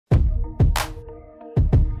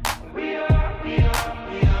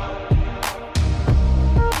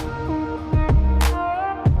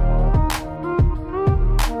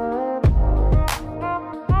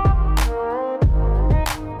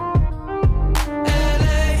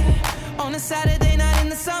Saturday night in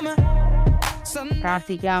the summer.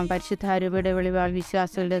 പ്രാർത്ഥിക്കാം. പരിശുദ്ധ അരൂപയുടെ വെളിവാൾ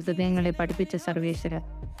വിശ്വാസികളുടെ ഹൃദയങ്ങളെ പഠിപ്പിച്ച സർവേശ്വര,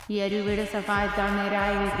 ഈ അരൂപയുടെ സഹായത്താൽ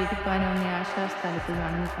നേരായ ഗ്രഹിക്കാനും അങ്ങേ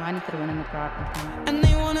ആശ്വാസത്താലെത്തുകയാണെന്ന് കാണിത്തരുവനെന്ന് പ്രാർത്ഥിക്കുന്നു. And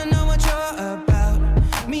they wanna know what you're about.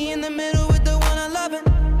 Me in the middle with the one I love it.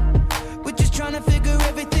 We're just trying to figure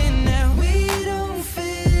everything out. We don't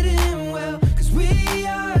fit in well, 'cause we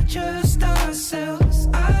are just ourselves.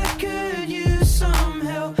 I could use some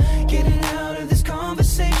help getting out of this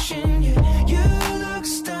conversation. Yeah, you look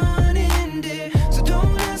stunning, dear, so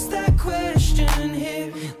don't ask that question here.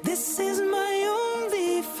 This is my only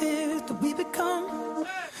fear, that we become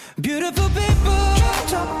beautiful people.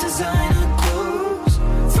 Top designer clothes,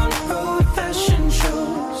 front row fashion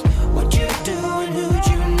shows. What you do and who'd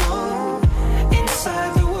you know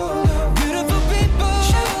inside the world of beautiful people.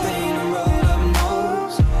 Champagne and roll up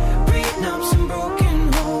nose, prenups and broken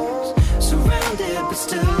homes. Surrounded but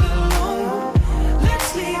still alone. Let's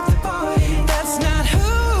leave the party. That's not who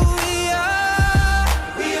we are.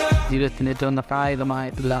 ജീവിതത്തിന് ഏറ്റവും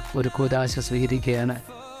നിർണായകമായിട്ടുള്ള ഒരു കൂദാശ സ്വീകരിക്കുകയാണ്.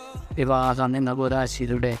 വിവാഹം എന്ന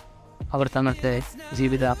കൂദാശയിലൂടെ അവർ തങ്ങളുടെ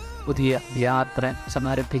ജീവിത പുതിയ യാത്ര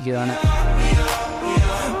സമാരംഭിക്കുകയാണ്.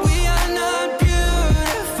 We are not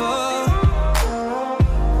beautiful.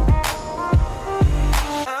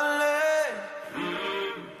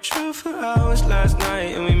 True for hours last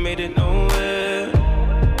night and we made it nowhere.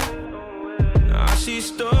 Now I see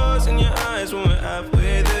stars in your eyes when we're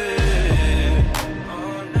halfway there.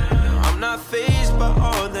 Now I'm not fazed by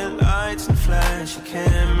all the lights and flashy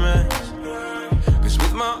cameras. 'Cause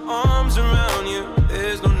with my arms around you,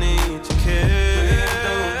 there's no need to care. We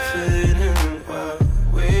don't fit in well,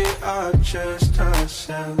 we are just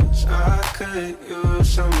ourselves. I could use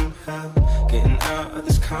some help getting out of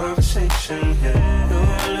this conversation here. You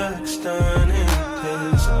look stunning, dear,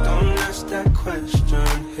 so don't ask that question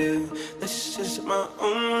here. This is my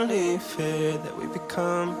only fear, that we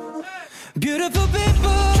become beautiful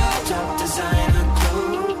people. Top designer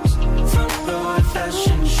clothes, front row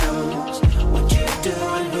fashion shows. What you do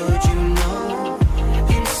and who'd you know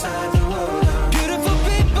inside the world of beautiful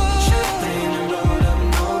people. Champagne and roll up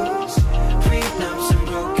nose, prenups and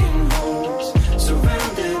broken homes.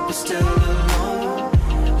 Surrounded but still alone.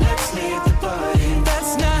 Let's leave the party.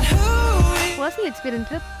 That's not who we are. Personal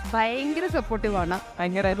experience ഭയങ്കര സപ്പോർട്ടീവാണ്.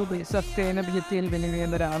 ഭയങ്കരമായിട്ട് സസ്റ്റൈനബിലിറ്റിയിൽ believe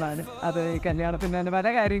ചെയ്യുന്ന ഒരാളാണ്. അത് കല്യാണത്തിൻ്റെ പല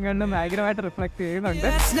കാര്യങ്ങളിലും ഭയങ്കരമായിട്ട് reflect ചെയ്യുന്നുണ്ട്.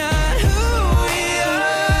 That's not who we are.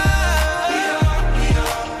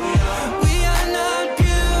 We are not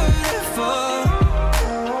beautiful.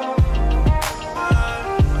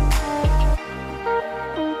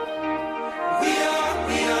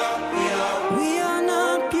 We are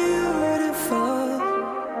not beautiful.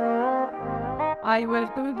 I will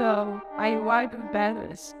do the wife of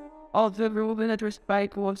balance. Also, Ruben and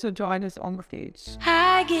Respect will also join us on the stage.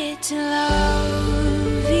 I get to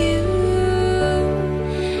love you.